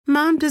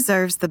Mom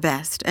deserves the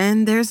best,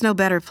 and there's no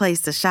better place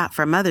to shop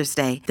for Mother's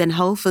Day than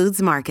Whole Foods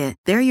Market.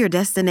 They're your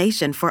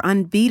destination for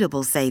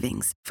unbeatable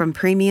savings, from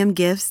premium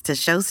gifts to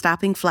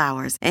show-stopping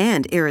flowers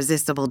and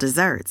irresistible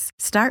desserts.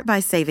 Start by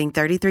saving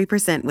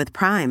 33% with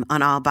Prime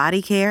on all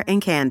body care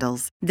and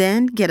candles.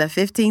 Then get a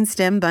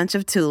 15-stem bunch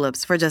of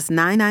tulips for just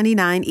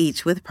 $9.99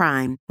 each with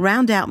Prime.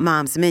 Round out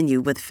Mom's menu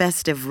with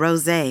festive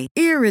rosé,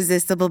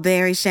 irresistible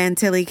berry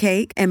chantilly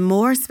cake, and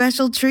more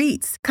special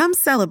treats. Come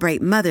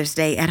celebrate Mother's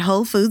Day at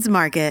Whole Foods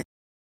Market.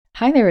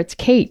 Hi there, it's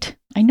Kate.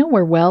 I know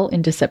we're well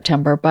into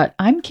September, but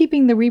I'm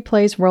keeping the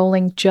replays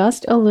rolling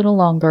just a little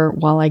longer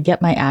while I get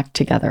my act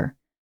together.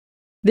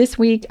 This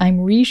week, I'm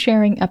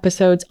resharing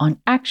episodes on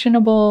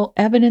actionable,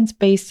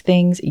 evidence-based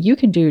things you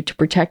can do to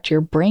protect your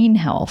brain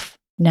health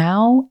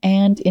now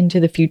and into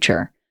the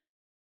future.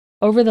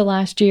 Over the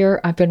last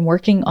year, I've been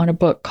working on a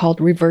book called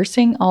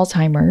Reversing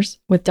Alzheimer's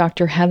with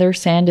Dr. Heather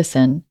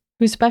Sandison,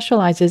 who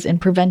specializes in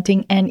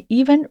preventing and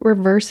even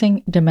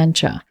reversing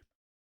dementia.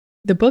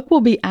 The book will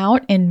be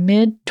out in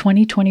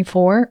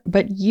mid-2024,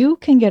 but you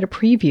can get a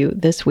preview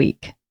this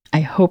week.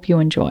 I hope you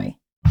enjoy.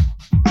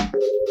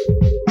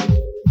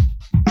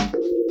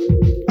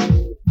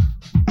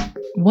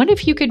 What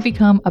if you could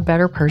become a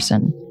better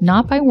person,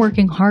 not by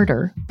working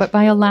harder, but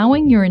by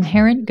allowing your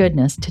inherent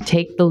goodness to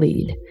take the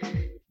lead?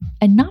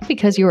 And not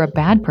because you're a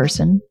bad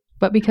person,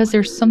 but because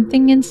there's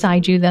something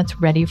inside you that's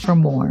ready for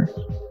more.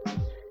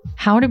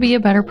 How to Be a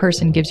Better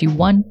Person gives you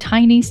one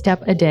tiny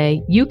step a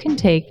day you can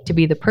take to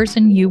be the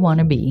person you want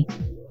to be.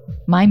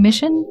 My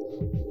mission?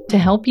 To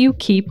help you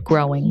keep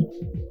growing.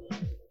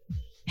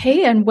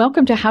 Hey, and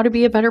welcome to How to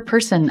Be a Better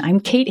Person. I'm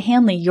Kate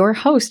Hanley, your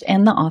host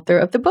and the author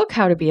of the book,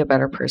 How to Be a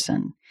Better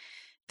Person.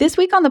 This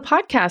week on the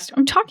podcast,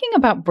 I'm talking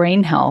about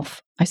brain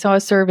health. I saw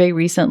a survey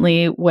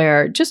recently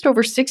where just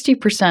over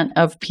 60%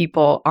 of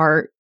people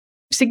are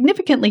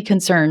significantly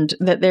concerned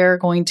that they're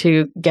going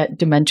to get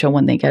dementia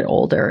when they get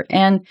older.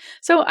 And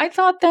so I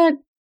thought that,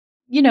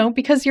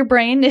 because your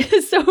brain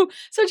is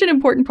such an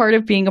important part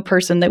of being a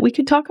person, that we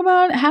could talk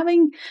about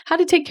how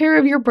to take care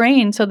of your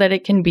brain so that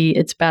it can be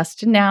its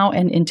best now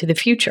and into the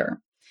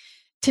future.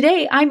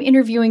 Today, I'm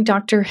interviewing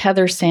Dr.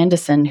 Heather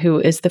Sandison, who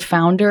is the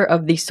founder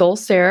of the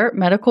Solsair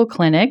Medical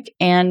Clinic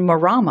and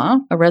Marama,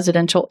 a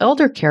residential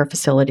elder care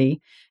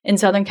facility in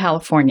Southern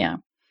California.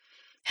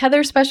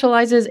 Heather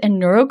specializes in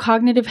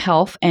neurocognitive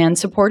health and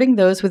supporting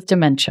those with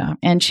dementia,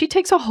 and she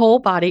takes a whole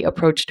body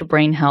approach to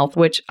brain health,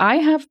 which I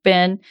have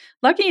been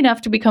lucky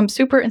enough to become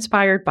super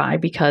inspired by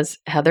because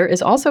Heather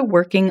is also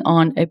working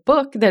on a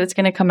book that is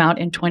going to come out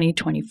in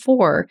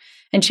 2024,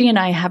 and she and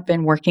I have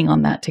been working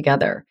on that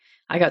together.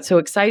 I got so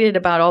excited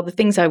about all the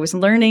things I was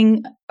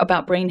learning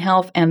about brain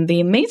health and the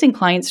amazing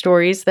client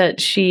stories that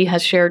she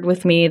has shared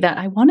with me that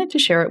I wanted to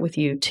share it with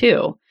you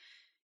too.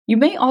 You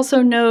may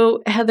also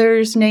know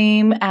Heather's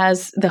name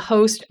as the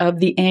host of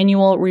the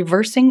annual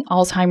Reversing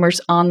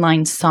Alzheimer's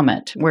Online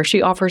Summit, where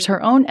she offers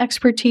her own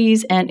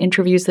expertise and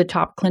interviews the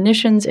top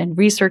clinicians and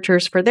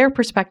researchers for their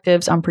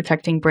perspectives on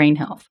protecting brain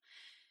health.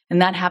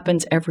 And that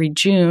happens every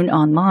June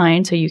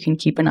online, so you can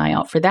keep an eye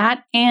out for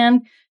that.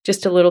 And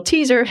just a little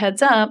teaser,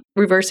 heads up,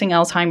 Reversing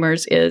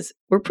Alzheimer's is,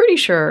 we're pretty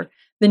sure,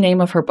 the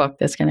name of her book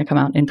that's going to come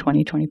out in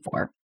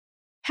 2024.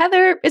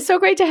 Heather, it's so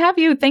great to have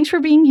you. Thanks for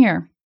being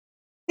here.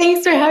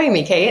 Thanks for having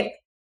me, Kate.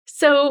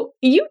 So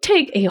you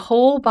take a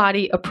whole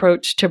body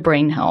approach to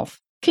brain health.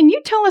 Can you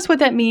tell us what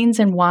that means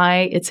and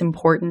why it's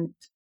important?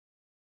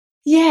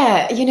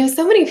 Yeah,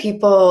 so many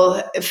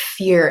people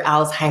fear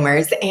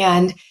Alzheimer's,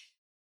 and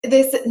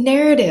this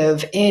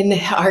narrative in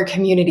our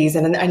communities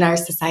and in our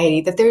society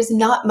that there's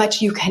not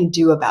much you can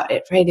do about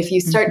it, right? If you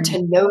start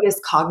to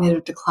notice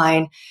cognitive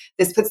decline,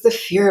 this puts the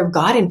fear of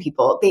God in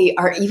people. They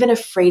are even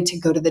afraid to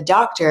go to the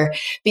doctor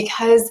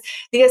because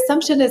the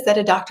assumption is that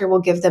a doctor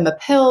will give them a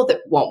pill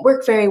that won't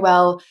work very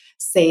well,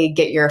 say,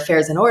 get your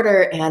affairs in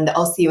order, and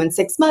I'll see you in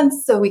 6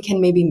 months so we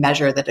can maybe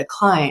measure the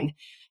decline.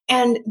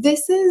 And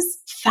this is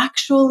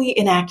factually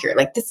inaccurate.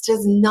 Like, this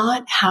does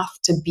not have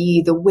to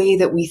be the way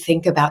that we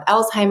think about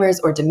Alzheimer's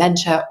or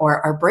dementia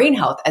or our brain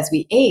health as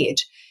we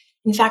age.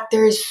 In fact,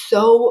 there is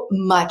so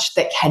much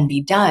that can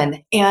be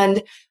done.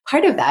 And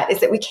part of that is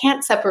that we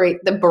can't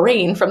separate the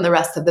brain from the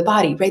rest of the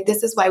body, right?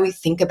 This is why we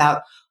think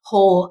about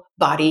whole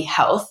body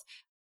health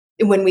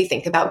when we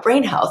think about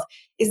brain health,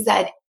 is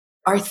that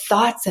our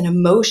thoughts and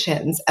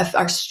emotions of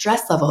our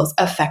stress levels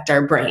affect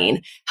our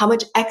brain. How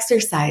much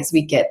exercise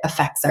we get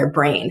affects our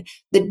brain.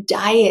 The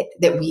diet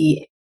that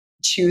we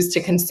choose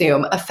to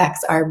consume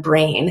affects our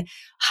brain.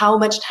 How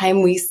much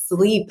time we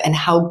sleep and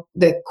how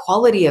the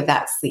quality of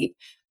that sleep,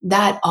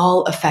 that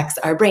all affects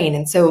our brain.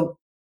 And so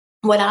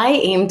what I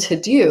aim to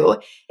do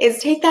is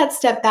take that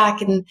step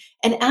back and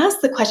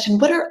ask the question,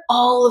 what are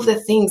all of the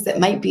things that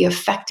might be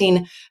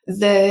affecting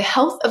the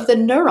health of the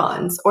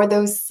neurons or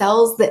those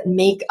cells that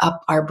make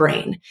up our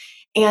brain?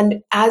 And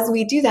as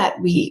we do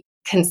that, we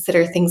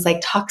consider things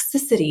like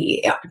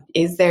toxicity.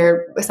 Is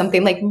there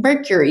something like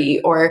mercury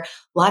or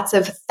lots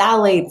of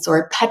phthalates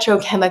or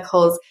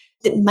petrochemicals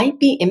that might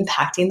be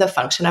impacting the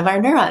function of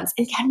our neurons?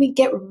 And can we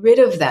get rid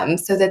of them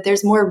so that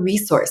there's more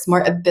resource,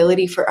 more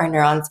ability for our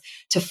neurons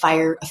to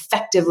fire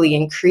effectively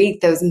and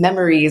create those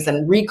memories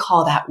and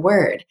recall that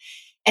word?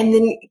 And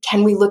then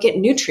can we look at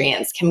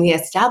nutrients? Can we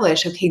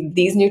establish, okay,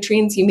 these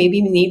nutrients you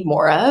maybe need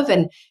more of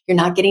and you're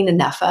not getting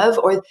enough of,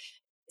 or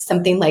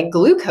something like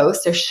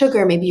glucose or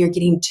sugar, maybe you're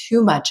getting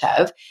too much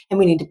of, and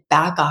we need to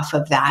back off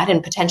of that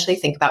and potentially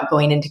think about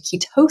going into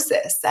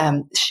ketosis,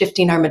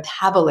 shifting our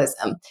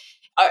metabolism.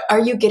 Are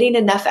you getting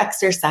enough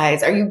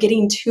exercise? Are you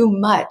getting too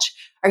much?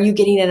 Are you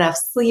getting enough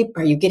sleep?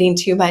 Are you getting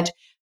too much?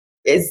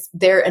 Is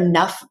there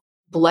enough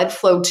blood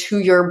flow to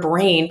your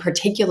brain,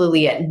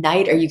 particularly at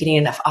night? Are you getting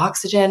enough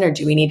oxygen, or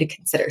do we need to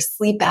consider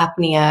sleep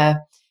apnea?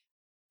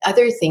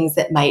 Other things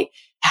that might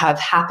have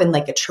happened,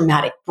 like a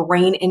traumatic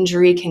brain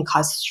injury, can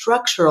cause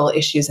structural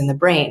issues in the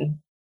brain.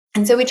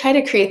 And so we try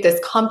to create this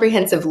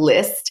comprehensive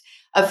list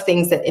of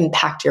things that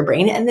impact your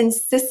brain and then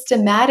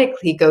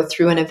systematically go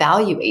through and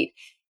evaluate,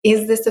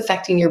 is this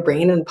affecting your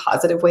brain in a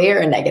positive way or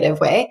a negative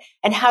way?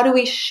 And how do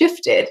we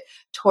shift it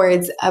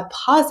towards a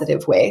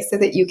positive way so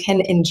that you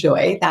can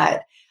enjoy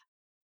that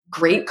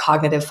great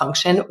cognitive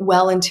function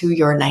well into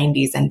your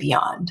 90s and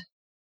beyond?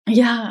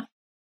 Yeah,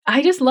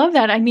 I just love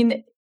that. I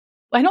mean,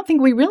 I don't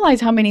think we realize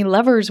how many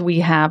levers we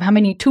have, how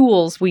many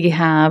tools we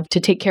have to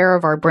take care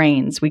of our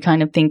brains. We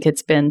kind of think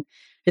it's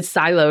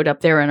siloed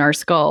up there in our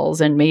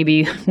skulls, and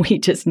maybe we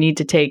just need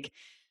to take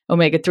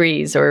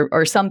omega-3s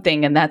or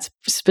something, and that's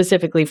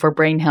specifically for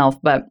brain health.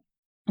 But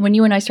when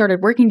you and I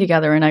started working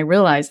together, and I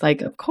realized,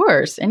 like, of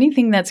course,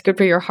 anything that's good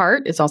for your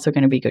heart is also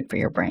going to be good for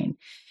your brain.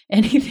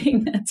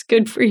 Anything that's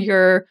good for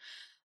your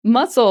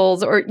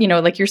muscles, or,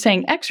 like you're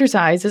saying,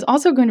 exercise, is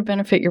also going to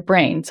benefit your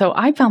brain. So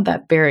I found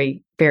that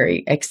very,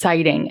 very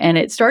exciting. And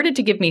it started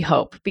to give me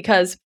hope,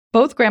 because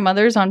both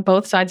grandmothers on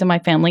both sides of my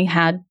family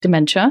had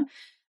dementia.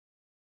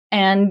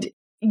 And,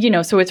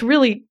 so it's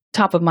really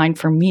top of mind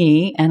for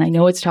me. And I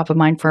know it's top of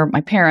mind for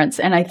my parents.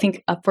 And I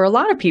think for a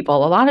lot of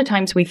people, a lot of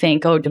times we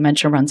think, oh,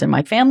 dementia runs in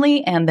my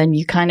family. And then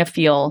you kind of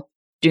feel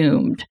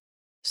doomed.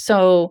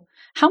 So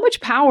how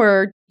much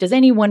power does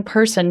any one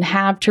person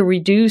have to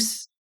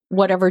reduce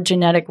whatever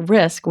genetic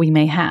risk we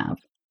may have?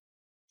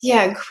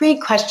 Yeah,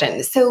 great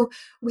question. So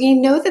we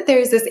know that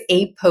there's this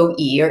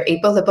ApoE, or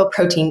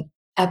apolipoprotein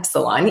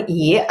epsilon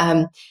E,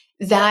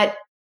 that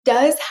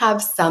does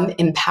have some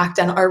impact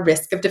on our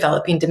risk of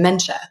developing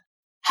dementia.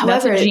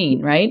 However, that's a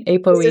gene, right?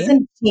 ApoE? This is a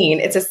gene.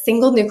 It's a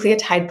single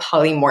nucleotide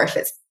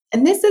polymorphism.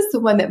 And this is the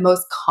one that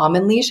most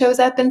commonly shows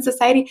up in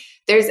society.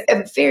 There's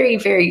a very,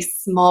 very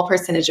small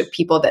percentage of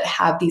people that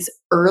have these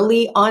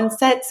early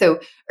onset. So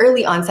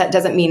early onset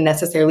doesn't mean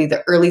necessarily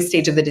the early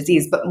stage of the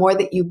disease, but more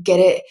that you get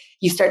it,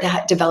 you start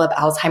to develop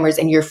Alzheimer's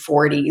in your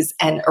 40s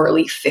and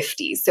early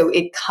 50s. So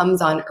it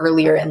comes on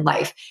earlier in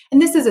life. And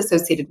this is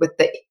associated with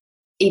the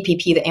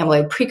APP, the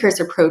amyloid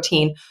precursor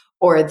protein,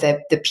 or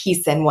the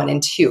PSEN1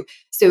 and 2.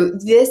 So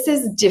this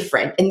is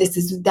different. And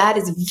that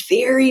is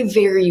very,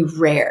 very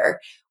rare.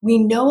 We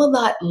know a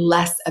lot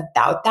less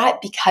about that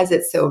because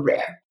it's so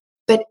rare.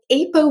 But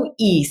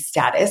ApoE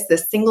status, the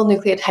single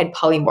nucleotide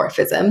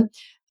polymorphism,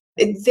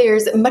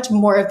 there's much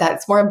more of that.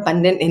 It's more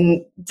abundant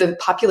in the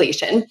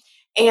population.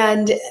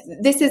 And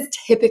this is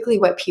typically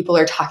what people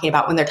are talking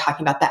about when they're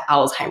talking about the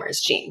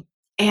Alzheimer's gene.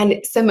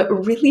 And some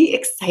really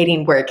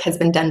exciting work has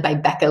been done by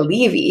Becca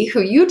Levy,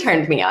 who you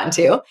turned me on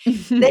to,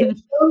 that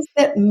shows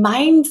that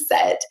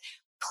mindset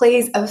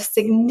plays a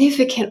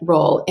significant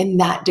role in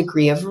that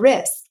degree of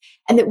risk,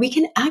 and that we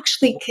can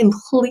actually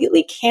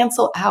completely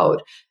cancel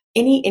out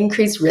any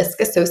increased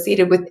risk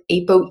associated with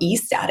ApoE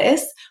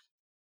status,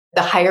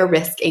 the higher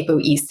risk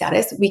ApoE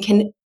status. We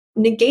can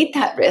negate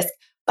that risk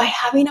by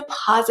having a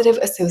positive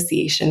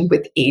association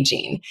with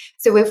aging.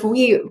 So if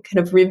we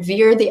kind of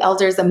revere the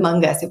elders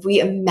among us, if we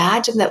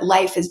imagine that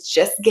life is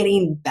just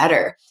getting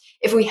better,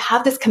 if we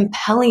have this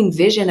compelling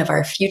vision of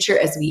our future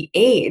as we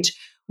age,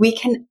 we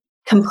can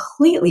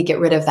completely get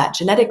rid of that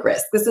genetic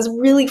risk. This is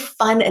really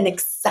fun and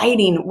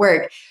exciting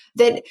work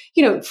that,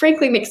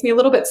 frankly makes me a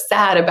little bit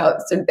sad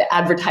about sort of the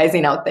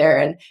advertising out there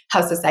and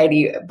how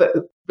society, but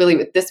really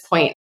at this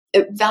point,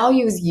 it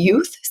values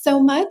youth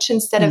so much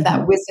instead of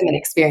that wisdom and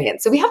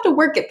experience. So we have to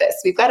work at this.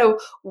 We've got to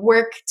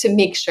work to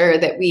make sure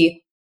that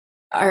we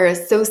are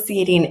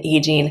associating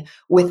aging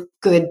with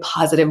good,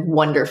 positive,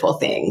 wonderful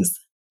things.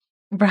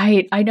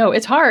 Right. I know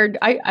it's hard.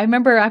 I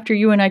remember after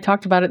you and I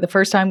talked about it the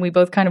first time, we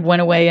both kind of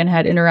went away and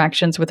had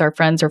interactions with our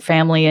friends or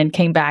family and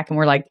came back and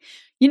we're like,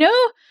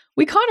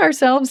 we caught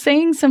ourselves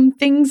saying some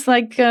things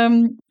like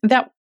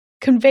that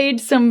conveyed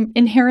some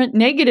inherent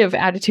negative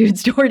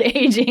attitudes toward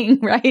aging,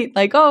 right?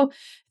 Like, oh,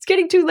 it's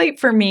getting too late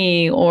for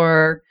me,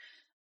 or,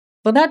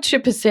 well, that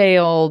ship has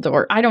sailed,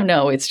 or I don't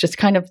know. It's just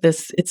kind of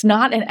this, it's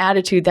not an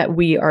attitude that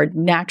we are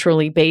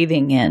naturally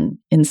bathing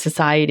in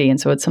society. And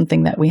so it's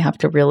something that we have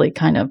to really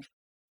kind of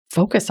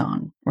focus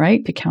on,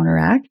 right? To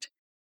counteract.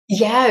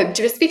 Yeah,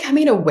 just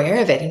becoming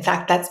aware of it. In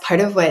fact, that's part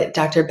of what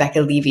Dr.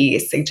 Becca Levy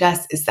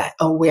suggests is that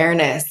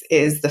awareness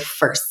is the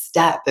first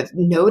step of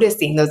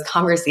noticing those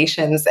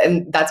conversations.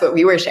 And that's what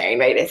we were sharing,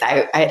 right? Is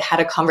I had had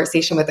a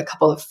conversation with a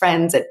couple of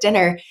friends at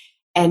dinner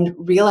and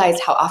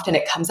realized how often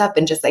it comes up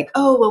and just like,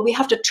 oh, well, we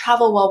have to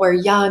travel while we're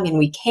young and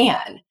we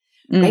can,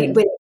 right?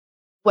 When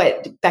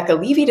what Becca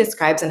Levy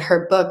describes in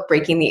her book,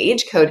 Breaking the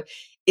Age Code,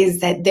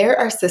 is that there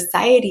are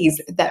societies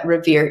that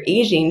revere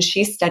aging.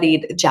 She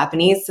studied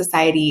Japanese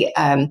society,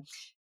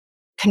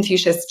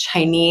 Confucius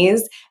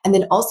Chinese, and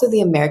then also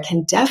the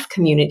American Deaf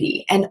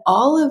community. And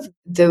all of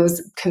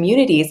those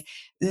communities,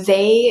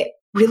 they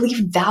really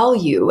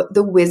value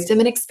the wisdom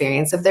and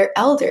experience of their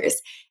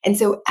elders. And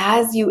so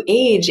as you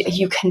age,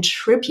 you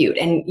contribute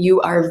and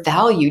you are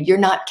valued. You're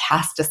not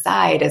cast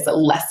aside as a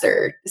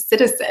lesser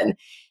citizen.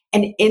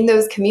 And in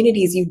those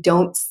communities, you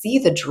don't see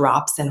the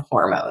drops in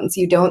hormones.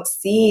 You don't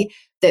see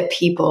that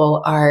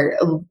people are,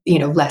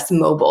 less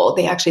mobile.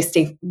 They actually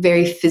stay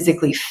very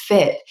physically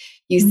fit.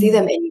 You see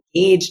them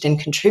engaged and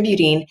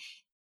contributing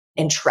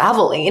and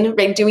traveling,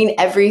 right? Doing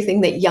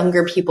everything that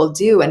younger people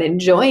do and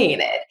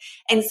enjoying it.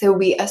 And so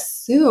we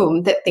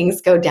assume that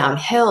things go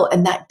downhill,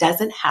 and that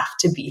doesn't have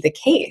to be the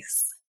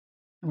case.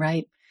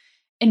 Right.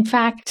 In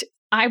fact,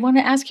 I want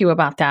to ask you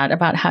about that,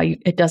 about how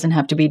it doesn't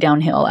have to be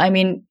downhill. I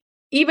mean,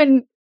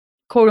 even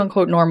quote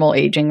unquote normal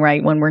aging,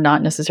 right? When we're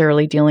not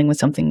necessarily dealing with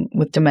something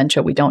with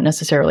dementia, we don't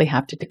necessarily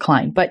have to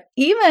decline. But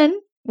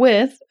even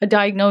with a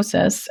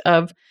diagnosis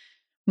of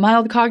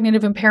mild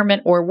cognitive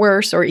impairment or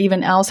worse, or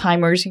even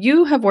Alzheimer's,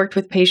 you have worked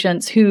with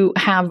patients who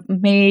have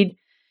made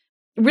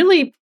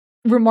really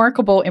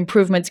remarkable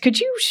improvements. Could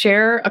you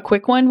share a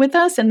quick one with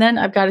us? And then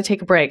I've got to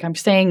take a break. I'm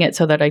saying it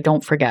so that I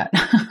don't forget.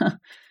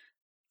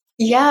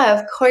 Yeah,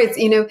 of course.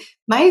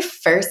 My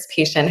first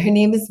patient, her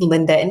name is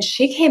Linda, and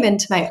she came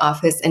into my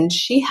office and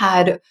she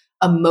had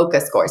a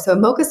MoCA score. So a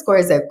MoCA score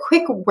is a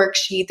quick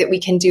worksheet that we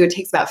can do. It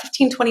takes about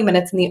 15, 20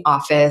 minutes in the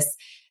office.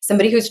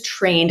 Somebody who's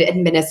trained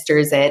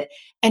administers it.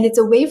 And it's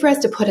a way for us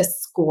to put a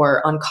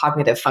score on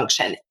cognitive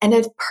function. And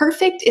a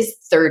perfect is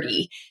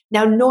 30.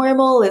 Now,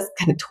 normal is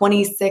kind of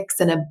 26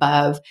 and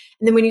above.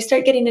 And then when you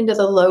start getting into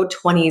the low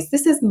 20s,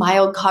 this is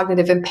mild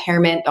cognitive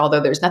impairment,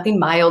 although there's nothing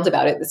mild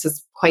about it. This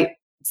is quite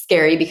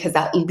scary because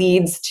that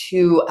leads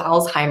to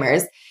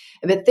Alzheimer's.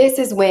 But this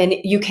is when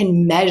you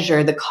can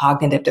measure the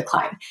cognitive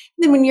decline. And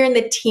then when you're in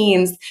the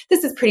teens,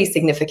 this is pretty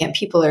significant.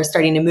 People are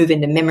starting to move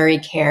into memory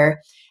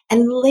care.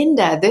 And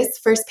Linda, this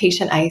first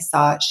patient I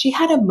saw, she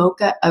had a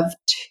MoCA of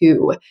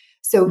 2.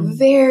 So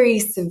very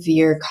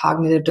severe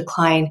cognitive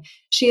decline.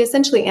 She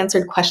essentially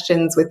answered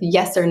questions with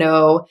yes or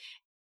no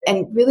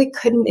and really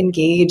couldn't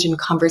engage in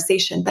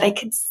conversation. But I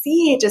could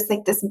see just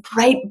like this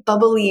bright,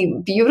 bubbly,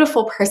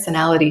 beautiful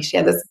personality. She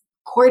had this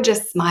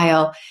gorgeous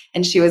smile,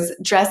 and she was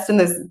dressed in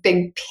this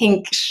big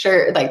pink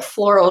shirt, like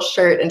floral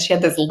shirt, and she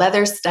had this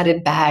leather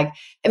studded bag.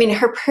 I mean,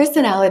 her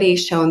personality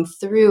shone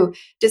through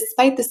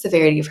despite the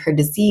severity of her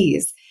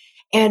disease.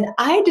 And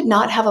I did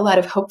not have a lot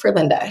of hope for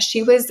Linda.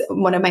 She was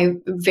one of my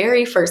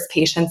very first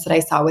patients that I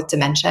saw with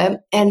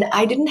dementia. And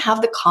I didn't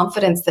have the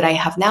confidence that I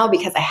have now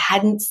because I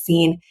hadn't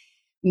seen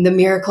the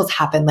miracles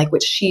happen like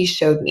what she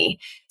showed me.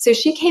 So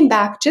she came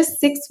back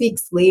just 6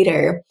 weeks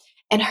later,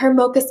 and her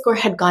MoCA score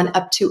had gone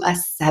up to a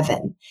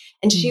 7.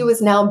 And she was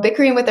now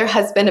bickering with her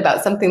husband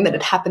about something that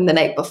had happened the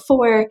night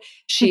before.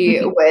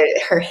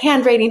 Her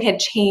handwriting had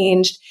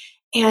changed.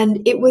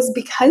 And it was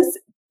because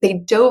they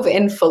dove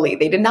in fully.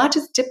 They did not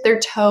just dip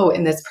their toe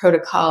in this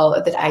protocol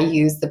that I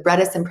use, the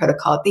Bredesen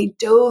protocol. They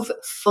dove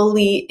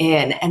fully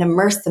in and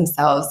immersed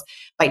themselves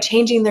by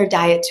changing their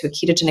diet to a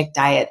ketogenic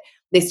diet.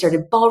 They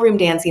started ballroom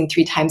dancing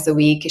 3 times a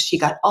week. She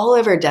got all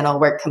of her dental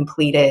work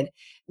completed.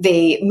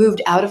 They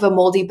moved out of a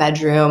moldy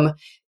bedroom.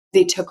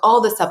 They took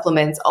all the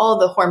supplements, all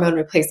the hormone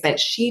replacement.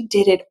 She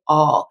did it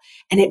all.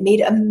 And it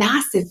made a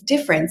massive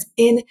difference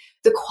in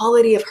the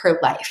quality of her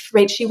life,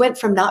 right? She went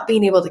from not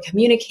being able to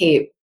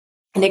communicate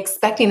and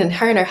expecting, and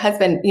her and her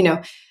husband,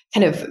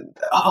 kind of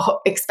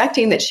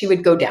expecting that she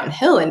would go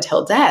downhill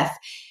until death.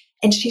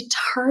 And she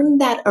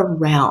turned that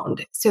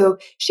around. So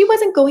she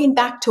wasn't going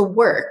back to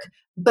work,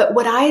 but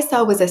what I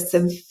saw was a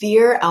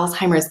severe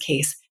Alzheimer's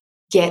case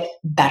get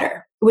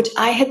better, which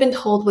I had been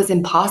told was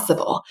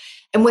impossible.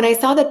 And when I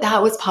saw that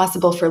that was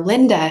possible for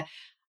Linda,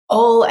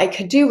 all I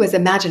could do was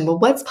imagine, well,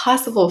 what's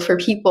possible for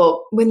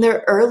people when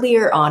they're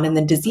earlier on in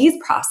the disease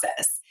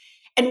process?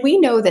 And we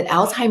know that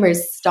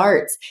Alzheimer's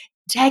starts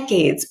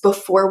decades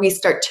before we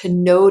start to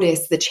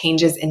notice the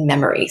changes in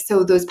memory.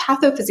 So those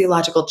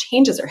pathophysiological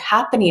changes are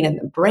happening in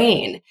the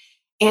brain.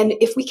 And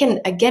if we can,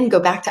 again, go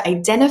back to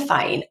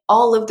identifying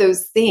all of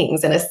those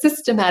things in a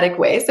systematic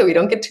way so we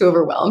don't get too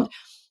overwhelmed,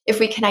 if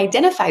we can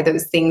identify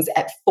those things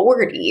at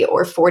 40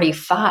 or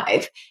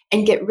 45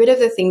 and get rid of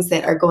the things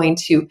that are going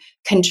to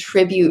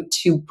contribute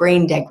to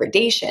brain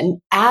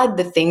degradation, add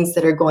the things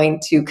that are going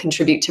to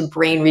contribute to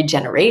brain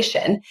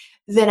regeneration,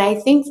 then I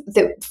think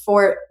that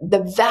for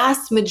the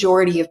vast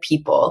majority of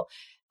people,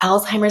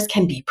 Alzheimer's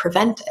can be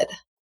prevented.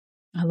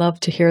 I love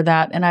to hear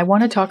that. And I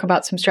want to talk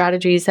about some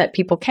strategies that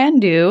people can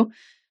do,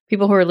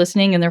 people who are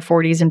listening in their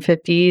 40s and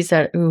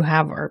 50s who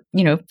are,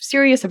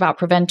 serious about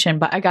prevention,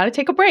 but I got to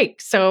take a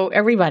break. So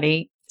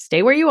everybody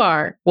stay where you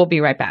are. We'll be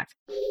right back.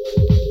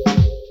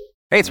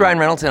 Hey, it's Ryan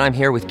Reynolds, and I'm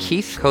here with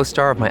Keith,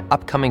 co-star of my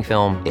upcoming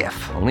film,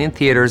 If, only in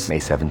theaters May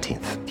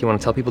 17th. Do you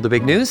want to tell people the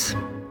big news?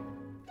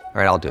 All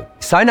right, I'll do it.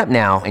 Sign up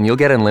now and you'll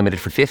get unlimited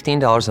for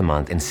 $15 a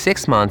month and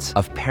 6 months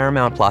of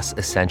Paramount Plus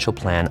Essential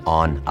Plan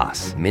on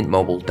us.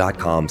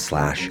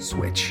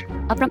 MintMobile.com/switch.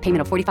 Upfront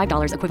payment of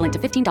 $45 equivalent to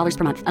 $15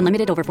 per month.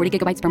 Unlimited over 40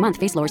 gigabytes per month.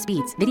 Face lower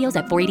speeds. Videos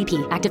at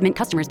 480p. Active Mint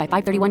customers by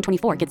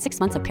 531.24 get 6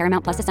 months of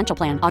Paramount Plus Essential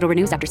Plan. Auto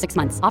renews after 6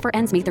 months. Offer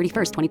ends May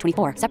 31st,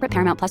 2024. Separate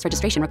Paramount Plus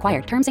registration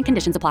required. Terms and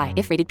conditions apply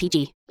if rated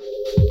PG.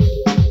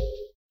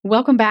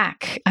 Welcome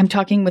back. I'm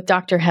talking with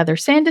Dr. Heather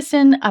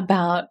Sandison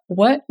about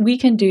what we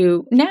can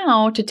do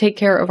now to take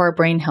care of our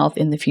brain health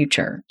in the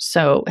future.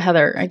 So,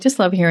 Heather, I just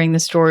love hearing the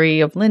story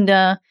of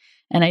Linda.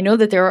 And I know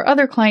that there are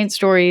other client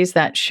stories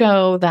that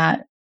show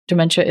that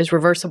dementia is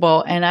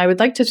reversible. And I would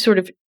like to sort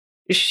of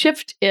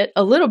shift it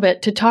a little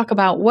bit to talk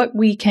about what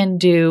we can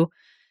do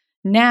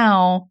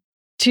now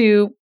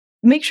to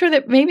make sure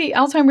that maybe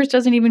Alzheimer's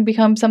doesn't even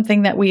become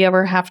something that we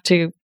ever have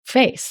to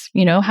face.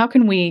 How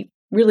can we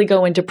really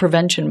go into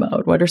prevention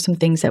mode? What are some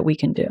things that we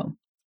can do?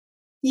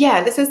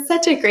 Yeah, this is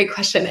such a great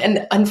question.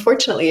 And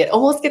unfortunately, it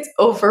almost gets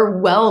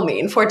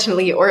overwhelming,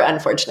 fortunately or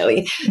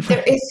unfortunately.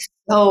 There is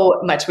so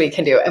much we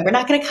can do. And we're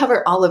not going to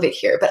cover all of it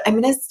here, but I'm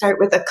going to start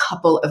with a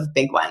couple of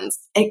big ones.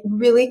 It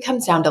really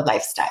comes down to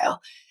lifestyle,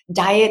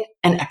 diet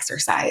and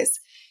exercise,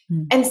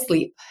 and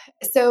sleep.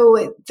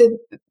 So the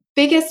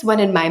biggest one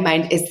in my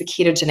mind is the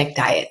ketogenic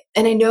diet.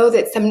 And I know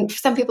that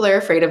some people are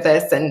afraid of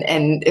this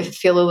and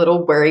feel a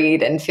little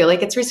worried and feel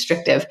like it's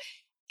restrictive.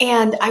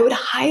 And I would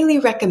highly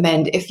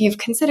recommend, if you've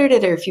considered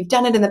it or if you've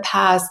done it in the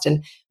past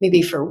and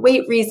maybe for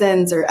weight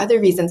reasons or other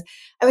reasons,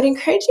 I would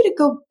encourage you to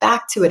go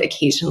back to it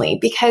occasionally,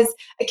 because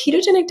a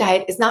ketogenic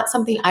diet is not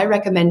something I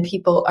recommend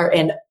people are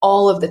in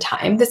all of the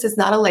time. This is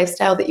not a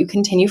lifestyle that you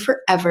continue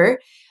forever.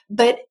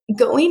 But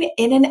going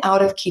in and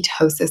out of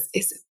ketosis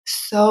is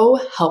so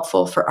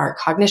helpful for our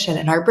cognition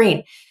and our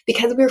brain,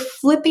 because we're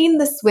flipping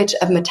the switch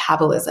of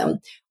metabolism.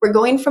 We're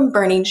going from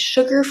burning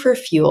sugar for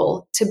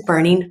fuel to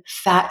burning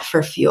fat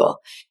for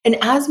fuel. And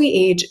as we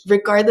age,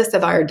 regardless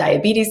of our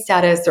diabetes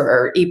status or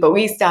our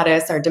ApoE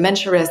status, our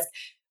dementia risk,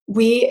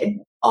 we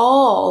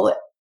all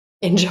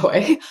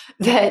enjoy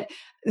that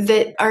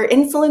our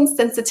insulin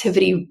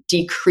sensitivity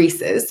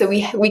decreases. So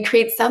we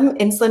create some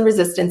insulin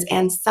resistance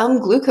and some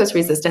glucose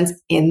resistance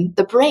in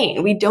the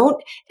brain. We don't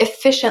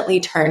efficiently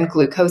turn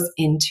glucose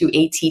into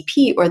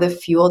ATP, or the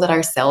fuel that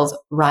our cells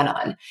run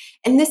on.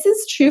 And this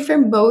is true for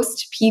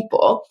most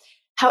people.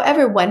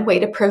 However, one way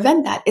to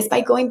prevent that is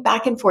by going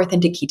back and forth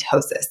into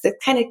ketosis.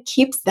 It kind of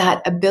keeps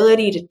that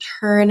ability to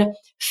turn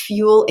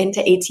fuel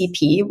into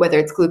ATP, whether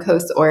it's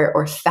glucose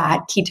or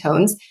fat,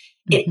 ketones.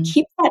 It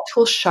keeps that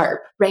tool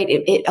sharp, right?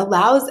 It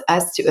allows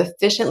us to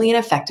efficiently and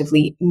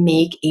effectively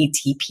make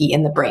ATP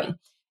in the brain.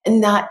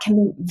 And that can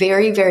be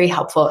very, very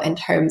helpful in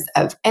terms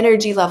of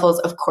energy levels,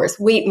 of course,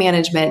 weight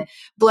management,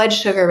 blood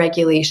sugar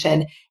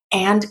regulation,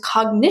 and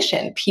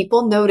cognition.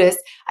 People notice.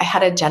 I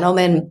had a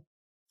gentleman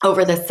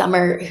over the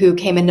summer who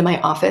came into my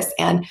office,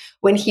 and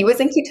when he was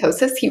in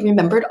ketosis, he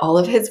remembered all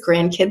of his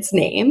grandkids'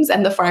 names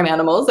and the farm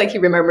animals. Like, he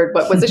remembered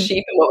what was a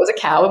sheep and what was a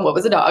cow and what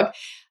was a dog.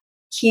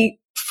 He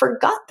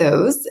forgot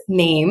those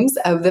names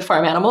of the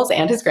farm animals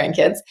and his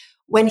grandkids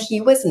when he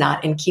was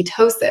not in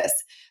ketosis.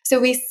 So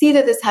we see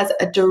that this has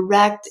a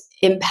direct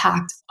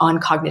impact on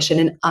cognition.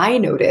 And I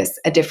notice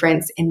a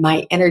difference in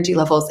my energy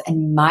levels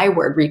and my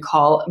word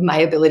recall, my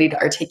ability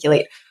to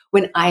articulate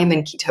when I'm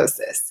in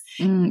ketosis.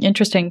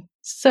 Interesting.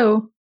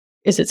 So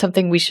is it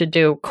something we should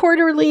do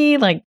quarterly,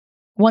 like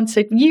once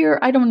a year?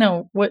 I don't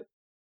know what.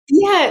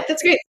 Yeah,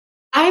 that's great.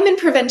 I'm in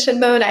prevention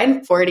mode.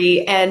 I'm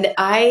 40, and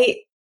I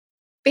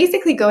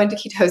basically go into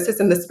ketosis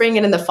in the spring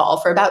and in the fall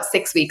for about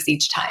 6 weeks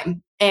each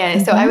time.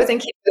 And so I was in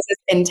ketosis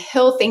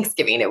until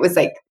Thanksgiving. It was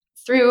like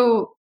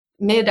through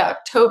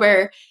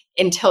mid-October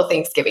until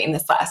Thanksgiving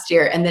this last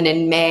year. And then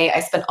in May,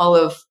 I spent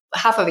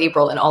half of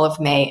April and all of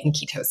May in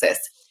ketosis.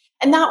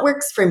 And that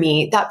works for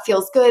me. That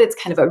feels good. It's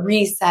kind of a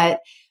reset.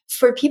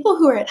 For people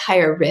who are at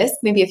higher risk,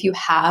 maybe if you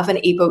have an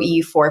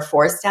ApoE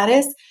 4/4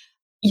 status,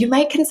 you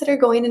might consider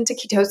going into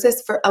ketosis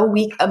for a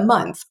week, a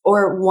month,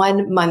 or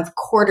 1 month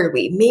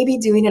quarterly, maybe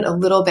doing it a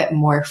little bit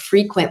more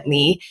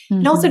frequently.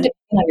 And also depending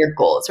on your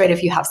goals, right?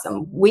 If you have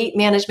some weight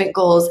management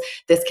goals,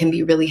 this can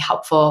be really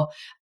helpful.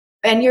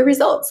 And your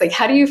results, like,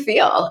 how do you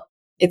feel?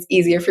 It's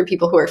easier for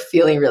people who are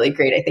feeling really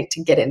great, I think,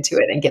 to get into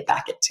it and get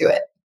back into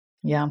it.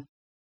 Yeah.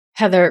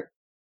 Heather,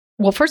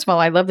 well, first of all,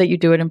 I love that you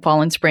do it in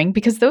fall and spring,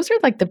 because those are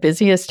like the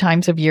busiest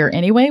times of year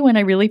anyway, when I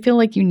really feel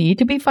like you need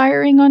to be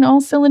firing on all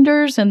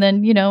cylinders. And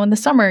then, in the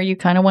summer, you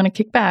kind of want to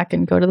kick back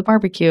and go to the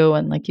barbecue.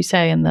 And like you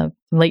say, in the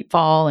late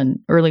fall and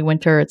early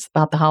winter, it's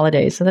about the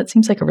holidays. So that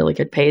seems like a really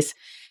good pace.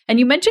 And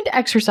you mentioned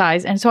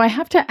exercise. And so I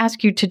have to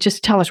ask you to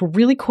just tell us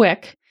really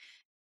quick,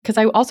 because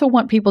I also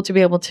want people to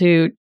be able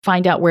to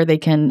find out where they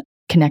can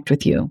connect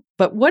with you.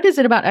 But what is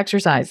it about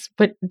exercise?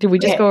 But did we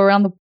just go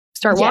around the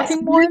Start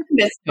walking more?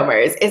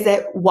 Misnomers is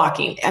it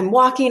walking. I'm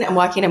walking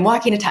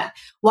a ton.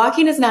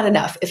 Walking is not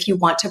enough if you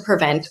want to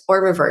prevent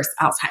or reverse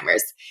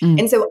Alzheimer's.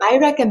 And so I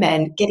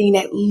recommend getting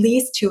at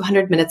least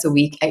 200 minutes a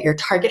week at your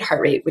target heart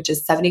rate, which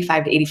is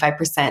 75 to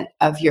 85%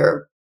 of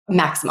your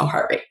maximum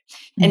heart rate.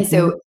 And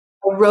so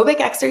aerobic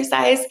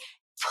exercise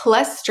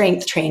plus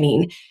strength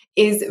training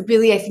is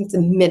really, I think,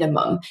 the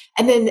minimum.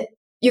 And then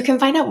you can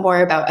find out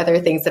more about other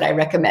things that I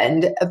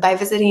recommend by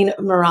visiting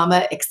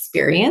Marama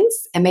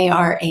Experience,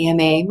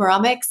 M-A-R-A-M-A,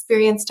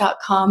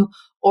 maramaexperience.com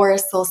or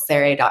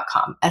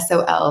solcere.com,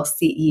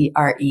 SOLCERE.com.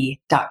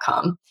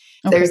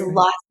 Okay, There's great.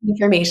 lots of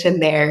information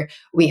there.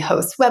 We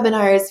host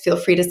webinars. Feel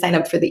free to sign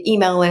up for the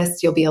email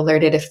list. You'll be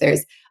alerted if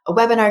there's a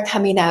webinar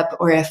coming up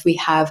or if we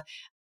have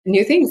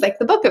new things like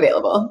the book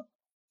available.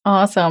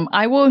 Awesome.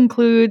 I will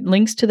include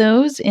links to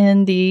those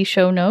in the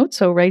show notes.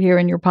 So right here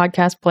in your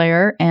podcast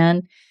player.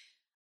 And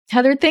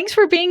Heather, thanks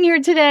for being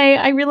here today.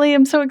 I really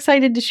am so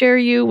excited to share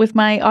you with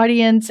my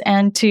audience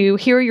and to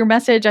hear your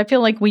message. I feel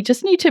like we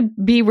just need to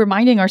be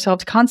reminding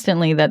ourselves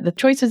constantly that the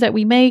choices that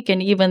we make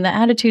and even the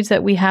attitudes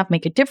that we have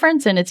make a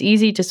difference. And it's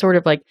easy to sort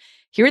of like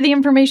hear the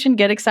information,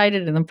 get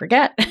excited, and then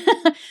forget.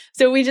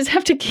 So we just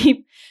have to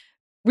keep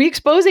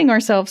re-exposing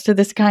ourselves to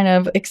this kind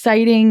of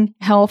exciting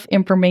health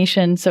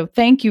information. So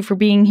thank you for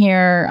being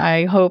here.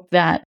 I hope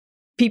that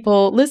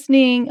people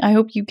listening, I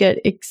hope you get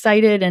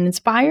excited and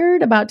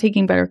inspired about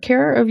taking better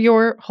care of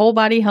your whole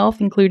body health,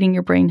 including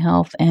your brain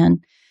health. And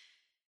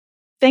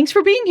thanks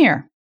for being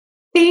here.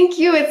 Thank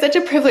you. It's such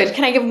a privilege.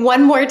 Can I give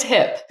one more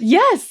tip?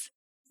 Yes.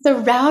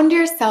 Surround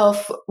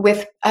yourself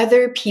with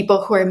other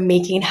people who are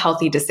making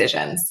healthy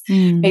decisions.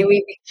 May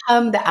we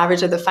become the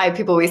average of the 5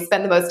 people we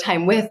spend the most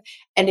time with.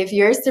 And if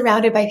you're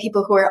surrounded by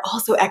people who are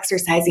also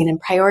exercising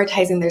and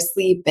prioritizing their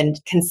sleep and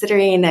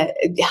considering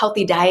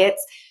healthy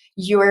diets,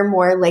 you're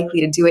more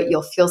likely to do it.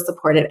 You'll feel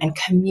supported. And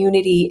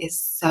community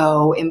is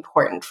so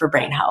important for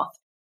brain health.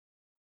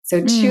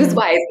 So choose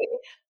wisely.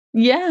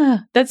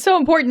 Yeah, that's so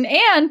important.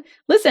 And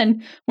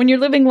listen, when you're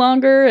living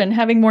longer and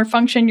having more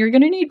function, you're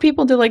going to need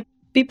people to like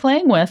be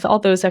playing with all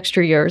those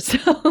extra years.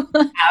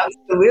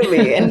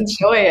 Absolutely.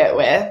 Enjoy it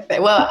with.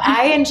 Well,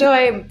 I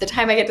enjoy the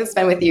time I get to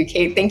spend with you,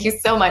 Kate. Thank you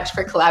so much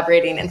for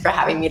collaborating and for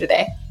having me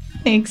today.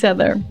 Thanks,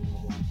 Heather.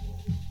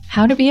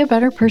 How to Be a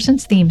Better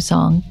Person's theme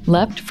song,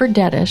 Left for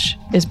Deadish,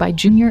 is by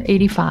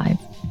Junior85.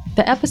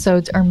 The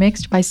episodes are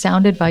mixed by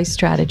Sound Advice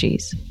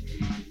Strategies.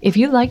 If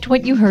you liked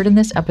what you heard in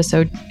this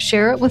episode,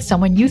 share it with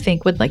someone you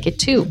think would like it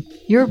too.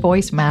 Your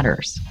voice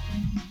matters.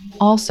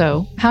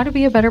 Also, How to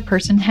Be a Better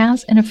Person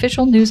has an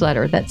official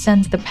newsletter that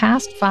sends the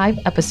past 5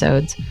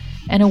 episodes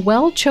and a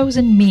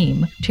well-chosen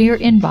meme to your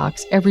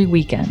inbox every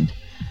weekend.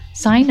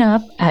 Sign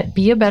up at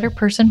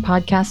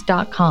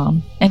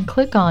beabetterpersonpodcast.com and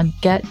click on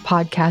Get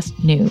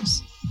Podcast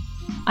News.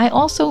 I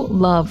also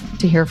love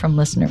to hear from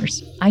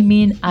listeners. I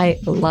mean, I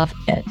love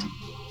it.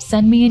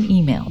 Send me an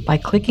email by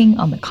clicking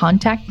on the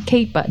Contact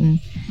Kate button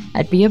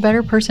at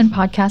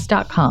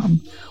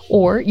beabetterpersonpodcast.com,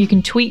 or you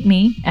can tweet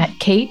me at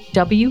Kate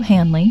W.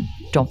 Hanley,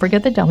 don't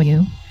forget the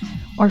W,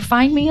 or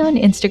find me on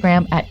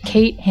Instagram at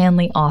Kate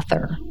Hanley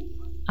Author.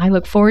 I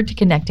look forward to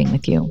connecting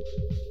with you.